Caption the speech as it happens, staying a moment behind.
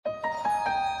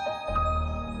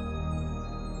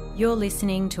You're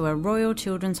listening to a Royal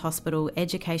Children's Hospital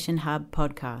Education Hub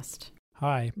podcast.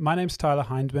 Hi, my name's Tyler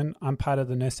Hindman. I'm part of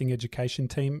the nursing education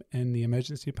team in the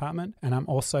emergency department, and I'm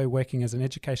also working as an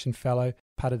education fellow,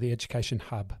 part of the Education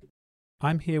Hub.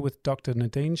 I'm here with Dr.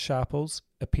 Nadine Sharples,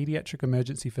 a paediatric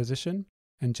emergency physician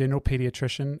and general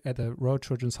paediatrician at the Royal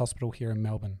Children's Hospital here in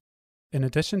Melbourne. In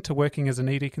addition to working as an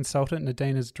ED consultant,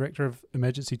 Nadine is Director of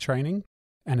Emergency Training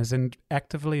and is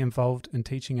actively involved in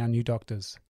teaching our new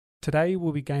doctors. Today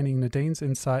we'll be gaining Nadine's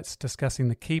insights discussing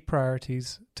the key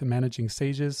priorities to managing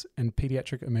seizures in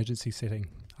paediatric emergency setting.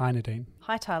 Hi Nadine.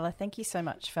 Hi Tyler, thank you so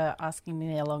much for asking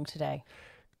me along today.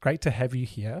 Great to have you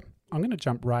here. I'm going to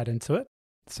jump right into it.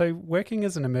 So working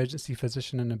as an emergency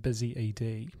physician in a busy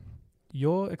ED,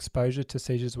 your exposure to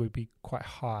seizures would be quite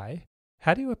high.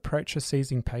 How do you approach a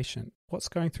seizing patient? What's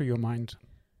going through your mind?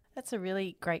 That's a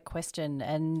really great question,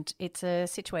 and it's a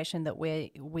situation that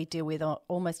we deal with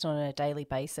almost on a daily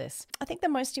basis. I think the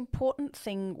most important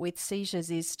thing with seizures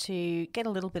is to get a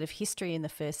little bit of history in the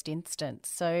first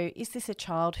instance. So is this a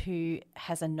child who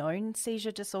has a known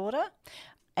seizure disorder?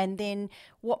 And then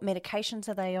what medications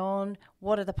are they on?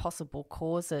 What are the possible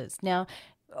causes? Now,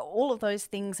 all of those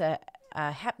things are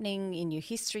happening in your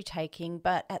history taking,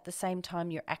 but at the same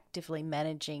time you're actively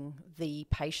managing the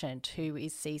patient who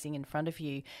is seizing in front of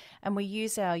you. And we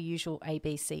use our usual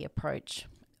ABC approach.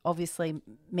 Obviously,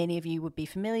 many of you would be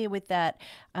familiar with that,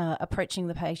 approaching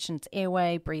the patient's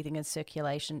airway, breathing and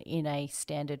circulation in a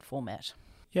standard format.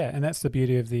 Yeah, and that's the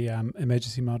beauty of the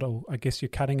emergency model. I guess you're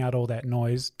cutting out all that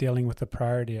noise, dealing with the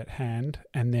priority at hand,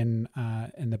 and then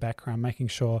in the background making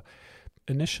sure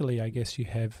initially, I guess, you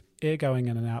have air going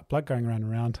in and out, blood going around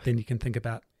and around. Then you can think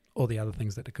about all the other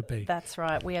things that it could be. That's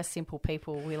right. We are simple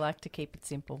people. We like to keep it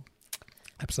simple.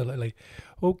 Absolutely.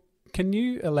 Well, can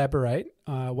you elaborate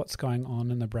what's going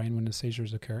on in the brain when a seizure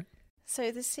is occurring? So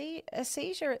a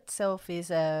seizure itself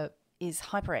is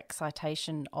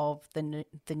hyperexcitation of the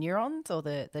neurons or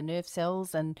the nerve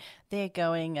cells, and they're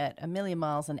going at 1,000,000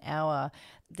 miles an hour.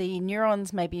 The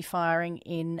neurons may be firing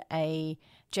in a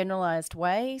generalized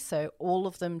way, so all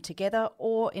of them together,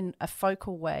 or in a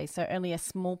focal way, so only a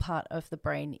small part of the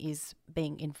brain is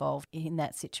being involved in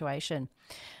that situation.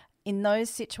 In those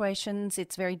situations,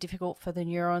 it's very difficult for the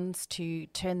neurons to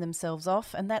turn themselves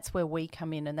off, and that's where we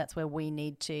come in, and that's where we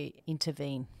need to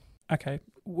intervene. Okay.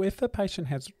 If a patient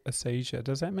has a seizure,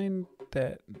 does that mean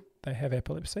that they have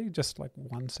epilepsy? Just like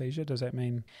one seizure? Does that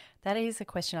mean? That is a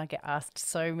question I get asked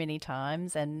so many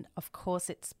times, and of course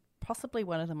it's possibly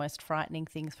one of the most frightening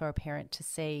things for a parent to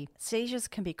see. Seizures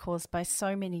can be caused by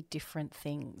so many different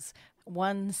things.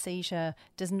 One seizure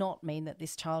does not mean that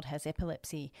this child has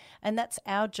epilepsy, and that's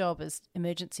our job as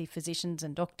emergency physicians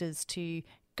and doctors to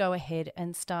go ahead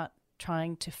and start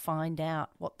trying to find out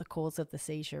what the cause of the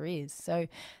seizure is. So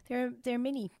there are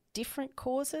many different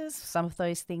causes. Some of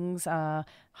those things are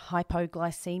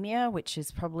hypoglycemia, which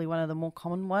is probably one of the more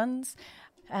common ones.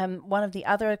 One of the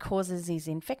other causes is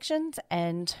infections,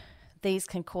 and these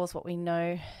can cause what we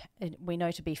know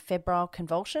to be febrile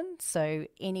convulsions. So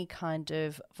any kind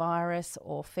of virus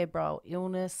or febrile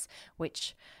illness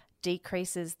which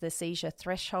decreases the seizure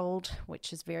threshold,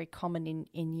 which is very common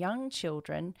in young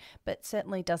children, but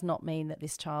certainly does not mean that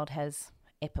this child has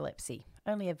epilepsy.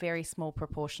 Only a very small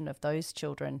proportion of those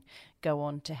children go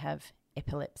on to have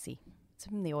epilepsy. It's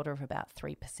in the order of about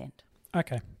 3%.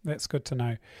 Okay, that's good to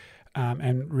know,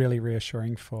 and really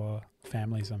reassuring for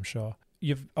families, I'm sure.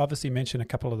 You've obviously mentioned a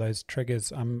couple of those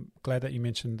triggers. I'm glad that you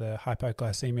mentioned the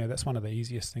hypoglycemia. That's one of the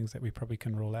easiest things that we probably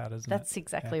can rule out, isn't it? That's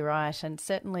exactly right. And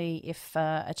certainly if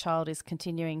a child is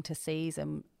continuing to seize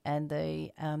and the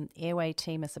airway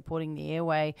team are supporting the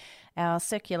airway, our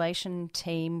circulation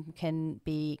team can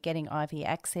be getting IV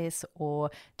access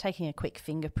or taking a quick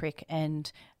finger prick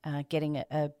and getting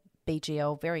a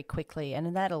BGL very quickly.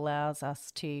 And that allows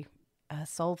us to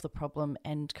solve the problem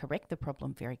and correct the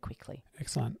problem very quickly.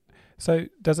 Excellent. So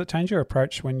does it change your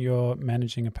approach when you're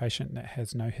managing a patient that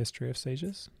has no history of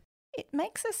seizures? It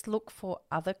makes us look for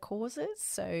other causes.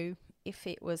 So if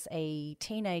it was a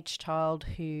teenage child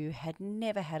who had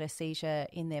never had a seizure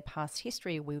in their past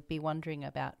history, we would be wondering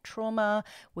about trauma,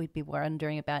 we'd be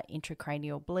wondering about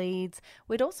intracranial bleeds,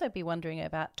 we'd also be wondering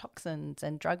about toxins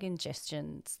and drug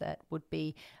ingestions that would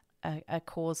be a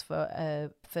cause for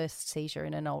a first seizure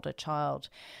in an older child.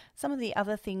 Some of the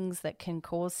other things that can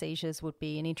cause seizures would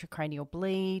be an intracranial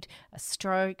bleed, a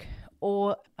stroke,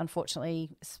 or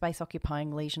unfortunately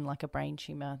space-occupying lesion like a brain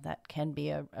tumour. That can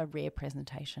be a rare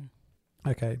presentation.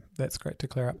 Okay, that's great to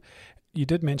clear up. You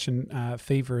did mention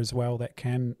fever as well that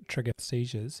can trigger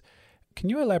seizures. Can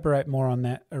you elaborate more on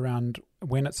that around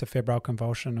when it's a febrile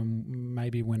convulsion and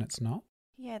maybe when it's not?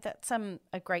 Yeah, that's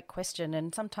a great question,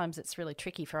 and sometimes it's really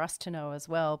tricky for us to know as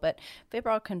well. But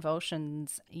febrile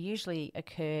convulsions usually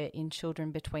occur in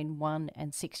children between 1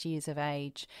 and 6 years of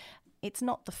age. It's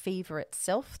not the fever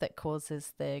itself that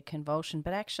causes the convulsion,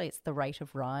 but actually it's the rate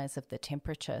of rise of the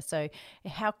temperature. So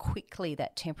how quickly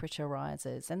that temperature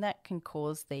rises, and that can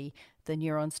cause the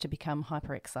neurons to become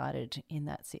hyperexcited in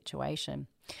that situation.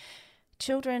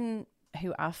 Children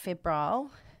who are febrile,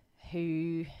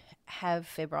 who have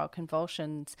febrile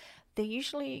convulsions, they're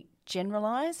usually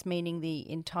generalised, meaning the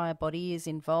entire body is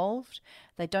involved.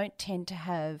 They don't tend to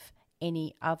have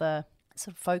any other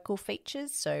sort of focal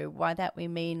features. So by that we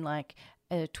mean like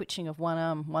a twitching of one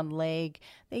arm, one leg.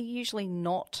 They're usually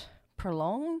not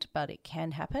prolonged, but it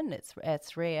can happen.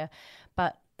 It's rare,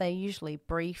 but they're usually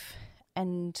brief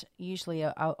and usually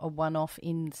a one-off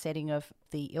in the setting of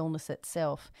the illness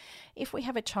itself. If we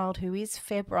have a child who is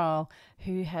febrile,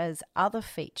 who has other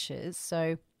features,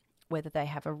 so whether they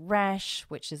have a rash,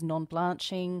 which is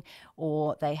non-blanching,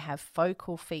 or they have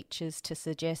focal features to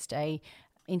suggest a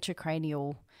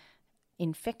intracranial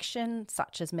infection,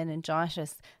 such as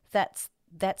meningitis, that's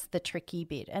the tricky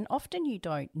bit. And often you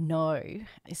don't know,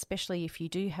 especially if you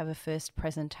do have a first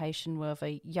presentation of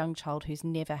a young child who's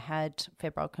never had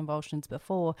febrile convulsions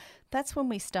before. That's when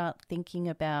we start thinking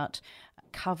about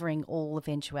covering all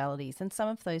eventualities. And some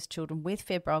of those children with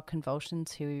febrile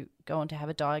convulsions who go on to have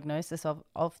a diagnosis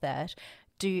of that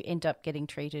do end up getting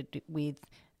treated with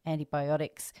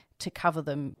antibiotics to cover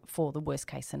them for the worst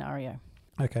case scenario.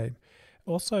 Okay.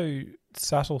 Also,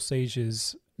 subtle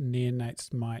seizures,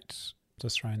 neonates might,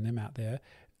 just throwing them out there.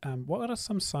 What are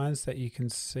some signs that you can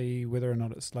see whether or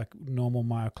not it's like normal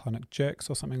myoclonic jerks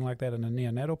or something like that in a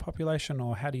neonatal population,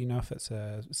 or how do you know if it's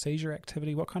a seizure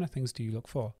activity? What kind of things do you look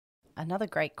for? Another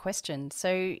great question.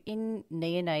 So in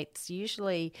neonates,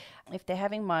 usually if they're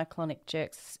having myoclonic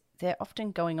jerks, they're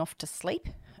often going off to sleep.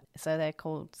 So they're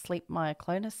called sleep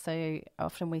myoclonus. So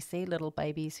often we see little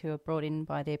babies who are brought in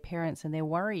by their parents and they're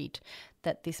worried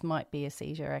that this might be a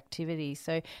seizure activity.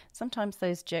 So sometimes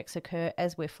those jerks occur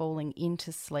as we're falling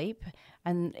into sleep.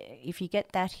 And if you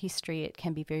get that history, it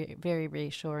can be very, very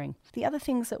reassuring. The other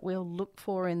things that we'll look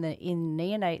for in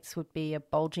neonates would be a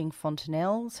bulging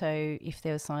fontanelle. So if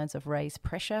there are signs of raised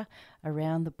pressure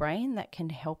around the brain, that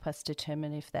can help us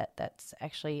determine if that's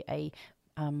actually a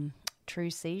true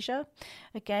seizure.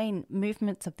 Again,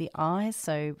 movements of the eyes,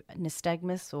 so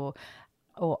nystagmus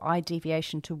or eye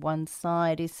deviation to one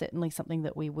side is certainly something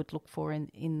that we would look for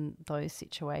in those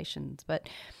situations. But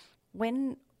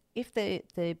if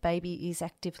the baby is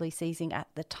actively seizing at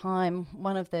the time,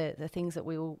 one of the things that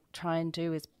we will try and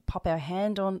do is pop our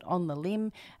hand on the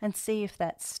limb and see if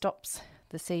that stops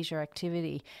the seizure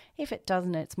activity. If it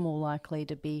doesn't, it's more likely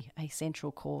to be a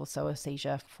central cause, so a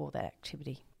seizure for that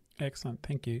activity. Excellent,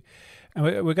 thank you.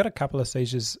 And we've got a couple of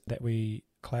seizures that we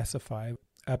classify,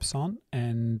 absent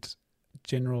and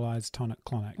generalized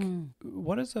tonic-clonic.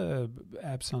 What does a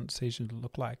absent seizure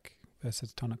look like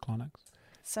versus tonic-clonic?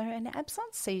 So an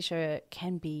absent seizure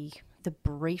can be the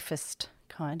briefest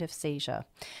kind of seizure,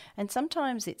 and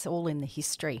sometimes it's all in the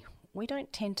history. We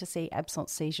don't tend to see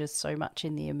absent seizures so much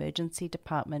in the emergency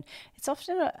department. It's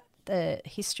often the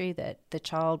history that the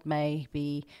child may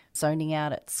be zoning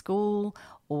out at school,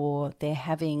 or they're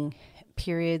having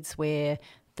periods where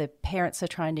the parents are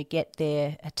trying to get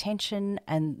their attention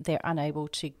and they're unable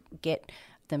to get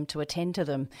them to attend to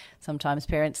them. Sometimes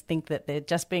parents think that they're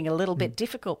just being a little bit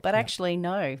difficult, but actually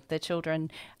no, the children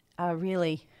are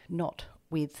really not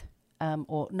with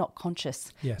or not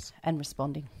conscious and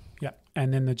responding. Yeah,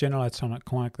 and then the generalized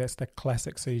tonic-clonic, that's the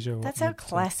classic seizure. That's our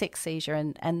classic seizure,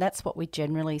 and that's what we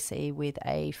generally see with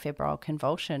a febrile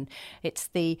convulsion. It's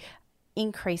the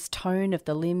increased tone of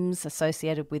the limbs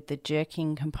associated with the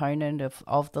jerking component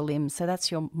of the limbs. So that's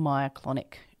your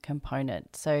myoclonic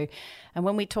component. So, and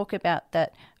when we talk about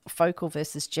that focal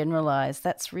versus generalized,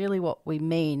 that's really what we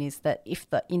mean, is that if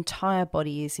the entire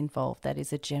body is involved, that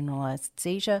is a generalized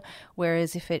seizure,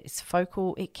 whereas if it is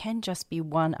focal, it can just be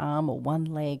one arm or one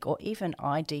leg or even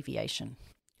eye deviation.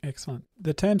 Excellent.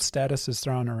 The term status is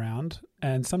thrown around,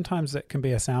 and sometimes it can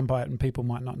be a soundbite and people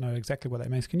might not know exactly what that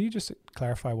means. Can you just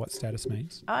clarify what status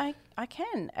means? I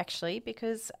can, actually,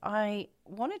 because I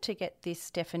wanted to get this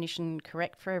definition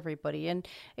correct for everybody. And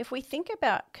if we think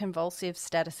about convulsive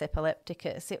status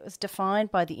epilepticus, it was defined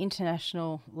by the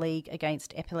International League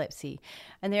Against Epilepsy.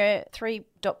 And there are 3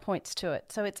 dot points to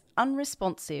it. So it's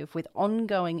unresponsive with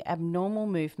ongoing abnormal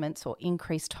movements or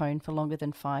increased tone for longer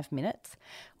than 5 minutes.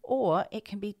 Or it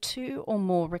can be 2 or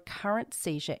more recurrent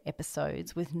seizure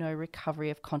episodes with no recovery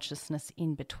of consciousness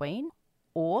in between.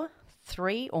 Or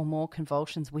 3 or more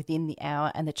convulsions within the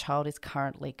hour and the child is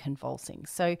currently convulsing.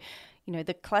 So,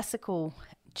 the classical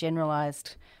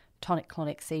generalised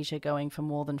tonic-clonic seizure going for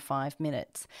more than 5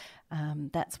 minutes,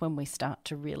 that's when we start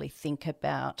to really think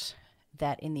about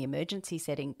that in the emergency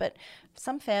setting. But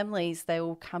some families, they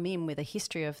will come in with a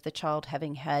history of the child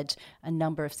having had a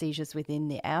number of seizures within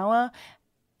the hour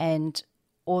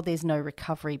or there's no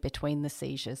recovery between the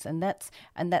seizures. And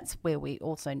that's where we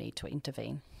also need to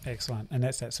intervene. Excellent. And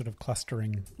that's that sort of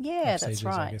clustering of that's seizures,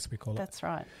 right. I guess we call it. That's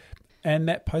right. And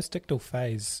that postictal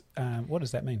phase, what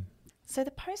does that mean? So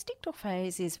the postictal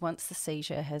phase is once the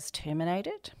seizure has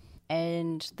terminated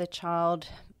and the child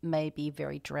may be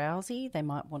very drowsy, they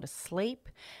might want to sleep.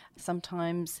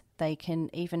 Sometimes they can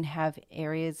even have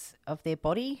areas of their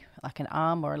body, like an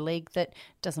arm or a leg, that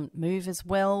doesn't move as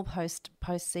well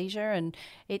post-seizure, and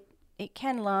it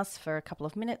can last for a couple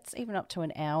of minutes, even up to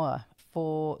an hour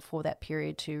for that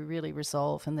period to really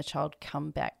resolve and the child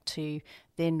come back to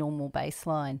their normal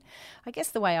baseline. I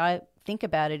guess the way I think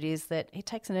about it is that it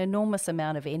takes an enormous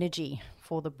amount of energy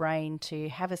for the brain to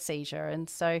have a seizure, and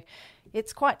so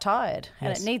it's quite tired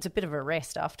and it needs a bit of a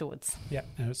rest afterwards. Yeah,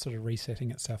 and it's sort of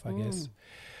resetting itself, I guess.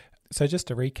 So just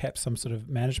to recap some sort of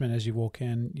management as you walk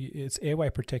in, it's airway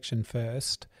protection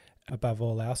first, above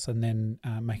all else, and then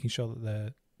making sure that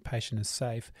the patient is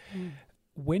safe.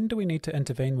 When do we need to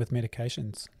intervene with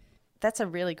medications? That's a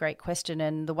really great question,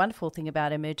 and the wonderful thing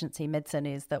about emergency medicine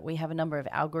is that we have a number of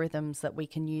algorithms that we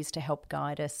can use to help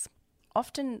guide us.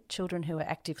 Often children who are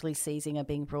actively seizing are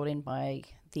being brought in by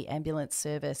the ambulance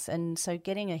service, and so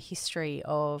getting a history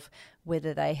of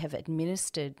whether they have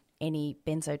administered any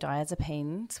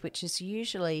benzodiazepines, which is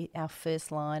usually our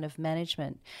first line of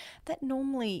management, that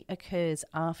normally occurs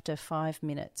after 5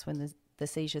 minutes when the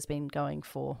seizure's been going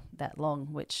for that long,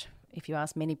 which, if you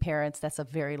ask many parents, that's a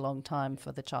very long time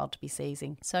for the child to be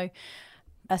seizing. So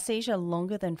a seizure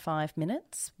longer than 5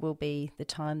 minutes will be the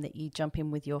time that you jump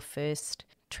in with your first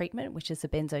treatment, which is a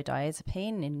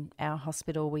benzodiazepine. In our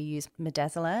hospital, we use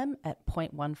midazolam at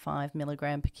 0.15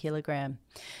 milligram per kilogram.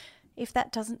 If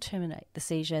that doesn't terminate the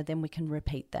seizure, then we can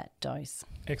repeat that dose.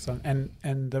 Excellent.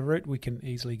 And the route we can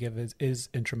easily give is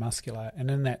intramuscular.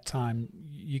 And in that time,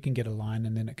 you can get a line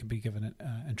and then it can be given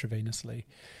intravenously.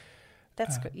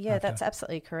 That's good. Yeah, that's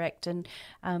absolutely correct. And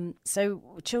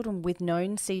so children with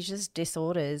known seizures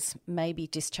disorders may be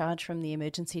discharged from the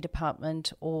emergency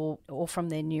department or from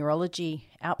their neurology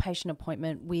outpatient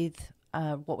appointment with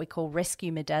what we call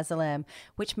rescue midazolam,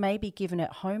 which may be given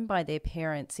at home by their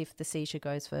parents if the seizure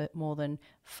goes for more than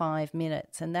 5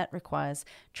 minutes. And that requires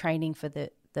training for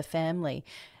the family,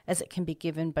 as it can be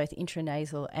given both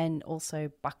intranasal and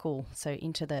also buccal, so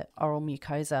into the oral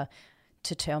mucosa,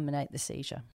 to terminate the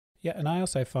seizure. Yeah, and I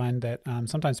also find that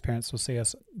sometimes parents will see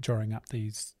us drawing up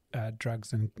these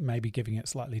drugs and maybe giving it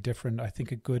slightly different. I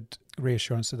think a good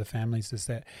reassurance to the families is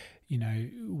that,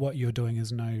 what you're doing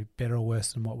is no better or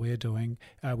worse than what we're doing.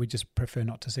 We just prefer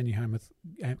not to send you home with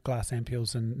glass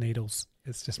ampules and needles.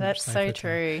 It's just much safer. That's so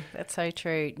true. That's so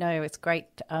true. No, it's great.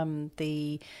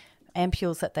 The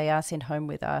ampules that they are sent home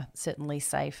with are certainly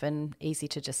safe and easy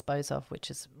to dispose of,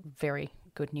 which is very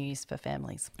good news for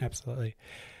families. Absolutely.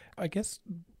 I guess,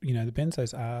 the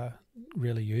benzos are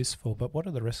really useful, but what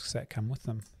are the risks that come with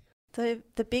them?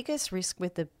 The biggest risk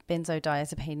with the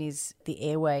benzodiazepine is the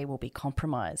airway will be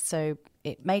compromised. So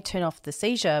it may turn off the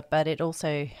seizure, but it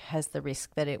also has the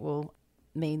risk that it will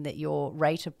mean that your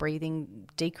rate of breathing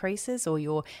decreases or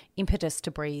your impetus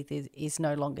to breathe is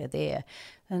no longer there.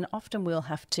 And often we'll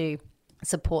have to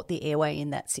support the airway in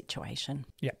that situation.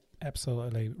 Yeah,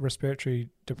 absolutely. Respiratory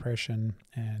depression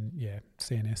and,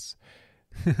 CNS.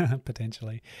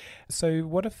 Potentially. So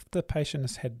what if the patient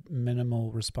has had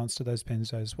minimal response to those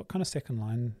benzos? What kind of second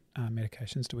line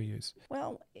medications do we use?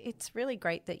 Well, it's really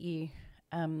great that you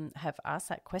have asked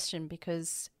that question,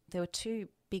 because there were 2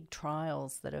 big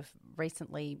trials that have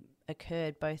recently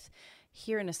occurred both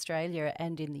here in Australia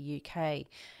and in the UK.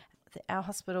 Our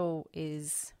hospital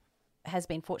has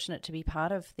been fortunate to be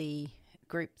part of the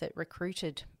group that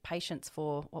recruited patients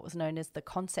for what was known as the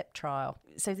CONCEPT trial.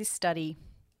 So this study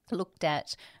looked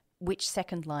at which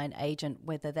second-line agent,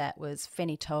 whether that was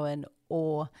phenytoin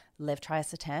or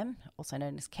levetiracetam, also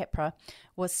known as Keppra,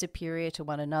 was superior to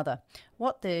one another.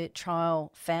 What the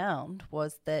trial found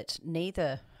was that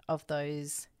neither of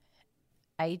those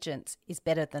agents is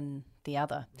better than the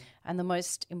other. And the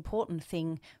most important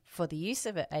thing for the use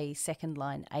of a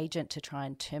second-line agent to try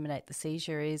and terminate the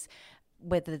seizure is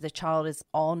whether the child is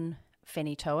on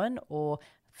phenytoin or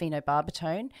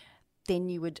phenobarbital, then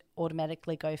you would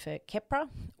automatically go for Keppra.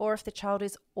 Or if the child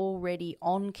is already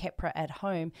on Keppra at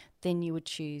home, then you would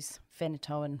choose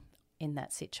phenytoin in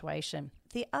that situation.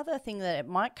 The other thing that it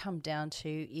might come down to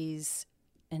is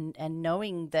and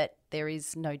knowing that there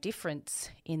is no difference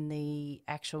in the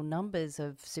actual numbers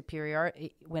of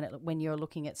superiority when you're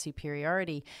looking at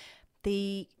superiority.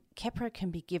 The Keppra can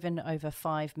be given over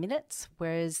 5 minutes,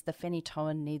 whereas the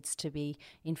phenytoin needs to be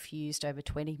infused over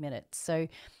 20 minutes. So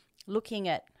looking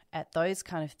at those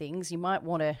kind of things, you might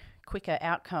want a quicker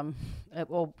outcome,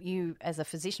 or you as a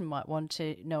physician might want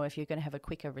to know if you're going to have a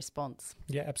quicker response.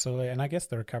 Yeah, absolutely. And I guess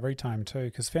the recovery time too,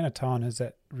 because phenytoin is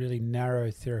that really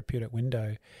narrow therapeutic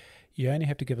window. You only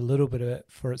have to give a little bit of it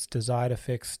for its desired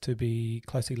effects to be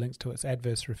closely linked to its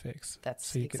adverse effects.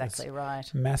 That's exactly right.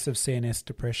 Massive CNS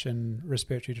depression,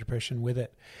 respiratory depression with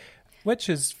it, which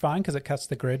is fine because it cuts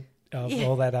the grid of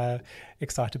all that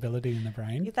excitability in the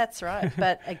brain. That's right.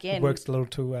 But again, it works a little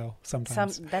too well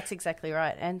sometimes. That's exactly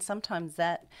right. And sometimes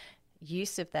that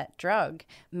use of that drug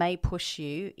may push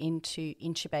you into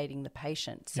intubating the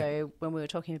patient. So when we were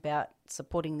talking about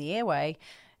supporting the airway,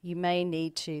 you may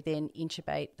need to then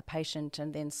intubate the patient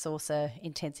and then source a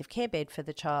intensive care bed for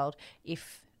the child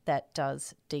if that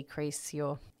does decrease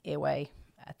your airway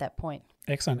at that point.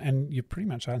 Excellent. And you pretty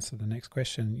much answered the next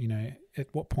question, at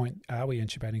what point are we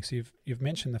intubating? So you've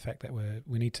mentioned the fact that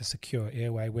we need to secure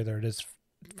airway, whether it is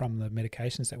from the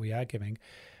medications that we are giving.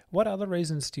 What other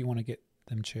reasons do you want to get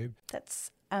them tubed?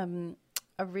 That's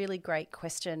a really great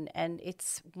question, and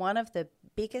it's one of the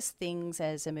biggest things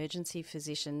as emergency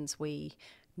physicians we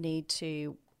need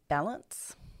to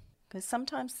balance, because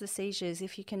sometimes the seizures,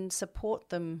 if you can support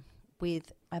them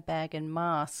with a bag and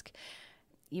mask,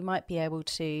 you might be able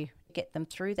to get them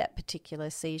through that particular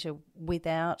seizure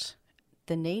without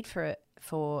the need for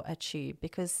a tube,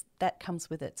 because that comes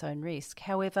with its own risk.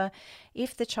 However,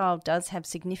 if the child does have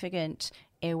significant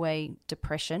airway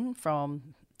depression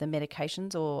from the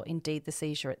medications or indeed the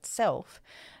seizure itself,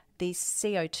 the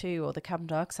CO2 or the carbon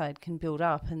dioxide can build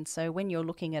up. And so when you're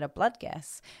looking at a blood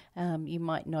gas, you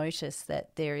might notice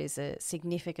that there is a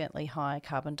significantly high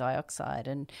carbon dioxide,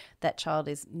 and that child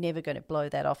is never going to blow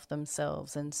that off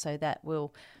themselves. And so that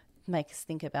will make us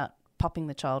think about popping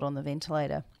the child on the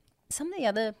ventilator. Some of the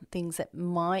other things that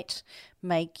might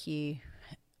make you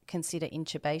consider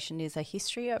intubation is a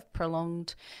history of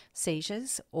prolonged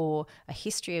seizures or a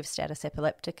history of status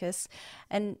epilepticus.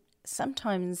 And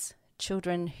sometimes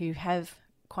children who have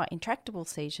quite intractable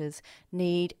seizures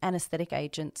need anaesthetic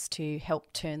agents to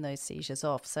help turn those seizures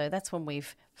off. So that's when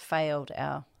we've failed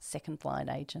our second line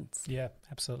agents. Yeah,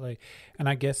 absolutely. And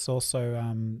I guess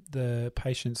also the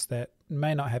patients that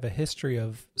may not have a history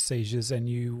of seizures, and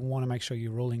you want to make sure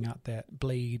you're ruling out that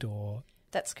bleed or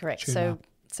That's correct. tumour.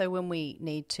 So when we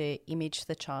need to image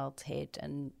the child's head,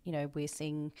 and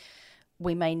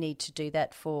we may need to do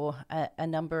that for a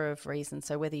number of reasons.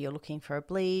 So whether you're looking for a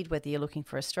bleed, whether you're looking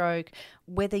for a stroke,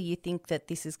 whether you think that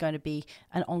this is going to be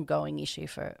an ongoing issue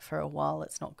for a while,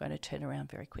 it's not going to turn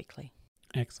around very quickly.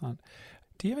 Excellent.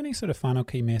 Do you have any sort of final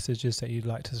key messages that you'd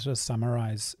like to sort of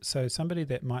summarise? So somebody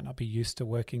that might not be used to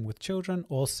working with children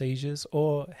or seizures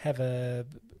or have a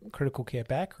critical care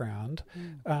background,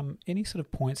 any sort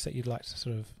of points that you'd like to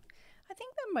sort of... I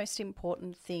think the most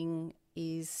important thing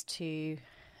is to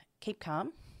keep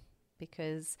calm,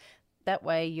 because that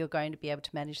way you're going to be able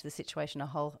to manage the situation a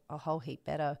whole heap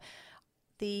better.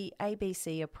 The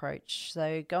ABC approach,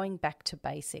 so going back to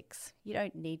basics. You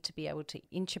don't need to be able to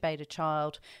intubate a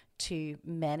child to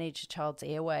manage a child's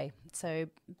airway. So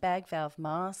bag valve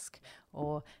mask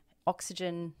or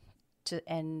oxygen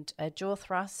and a jaw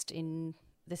thrust in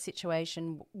the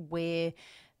situation where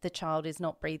the child is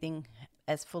not breathing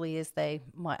as fully as they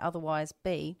might otherwise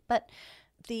be. But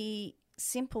the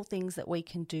simple things that we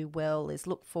can do well is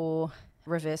look for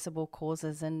reversible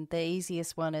causes, and the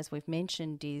easiest one, as we've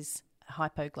mentioned, is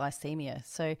hypoglycemia.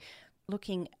 So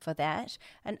looking for that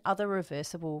and other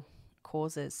reversible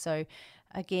causes. So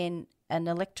again, an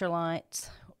electrolyte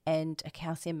and a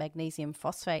calcium magnesium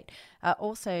phosphate are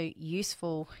also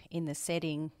useful in the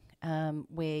setting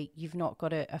where you've not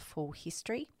got a full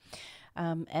history.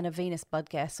 And a venous blood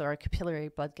gas or a capillary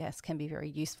blood gas can be very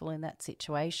useful in that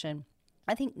situation.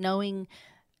 I think knowing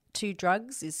 2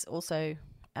 drugs is also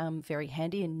very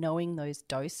handy, and knowing those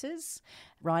doses,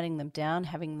 writing them down,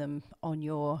 having them on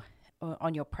your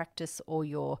practice or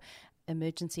your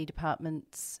emergency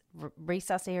department's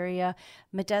resus area.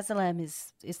 Midazolam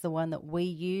is the one that we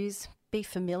use. Be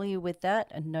familiar with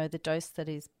that and know the dose that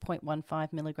is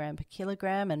 0.15 milligram per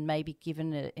kilogram, and maybe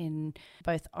given it in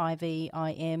both IV,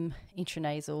 IM,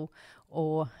 intranasal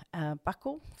or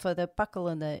buccal. For the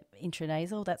buccal and the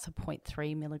intranasal, that's a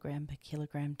 0.3 milligram per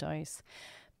kilogram dose.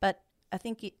 But I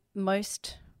think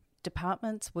most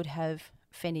departments would have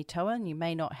phenytoin. You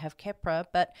may not have Keppra,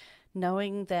 but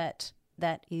knowing that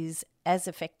that is as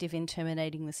effective in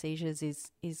terminating the seizures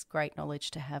is great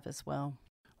knowledge to have as well.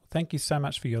 Thank you so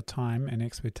much for your time and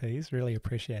expertise. Really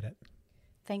appreciate it.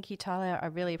 Thank you, Tyler. I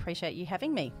really appreciate you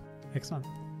having me. Excellent.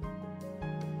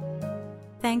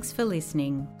 Thanks for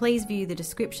listening. Please view the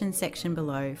description section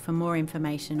below for more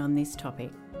information on this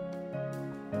topic.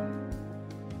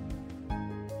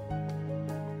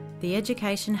 The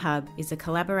Education Hub is a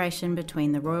collaboration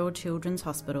between the Royal Children's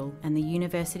Hospital and the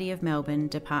University of Melbourne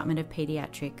Department of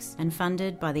Paediatrics and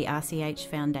funded by the RCH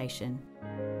Foundation.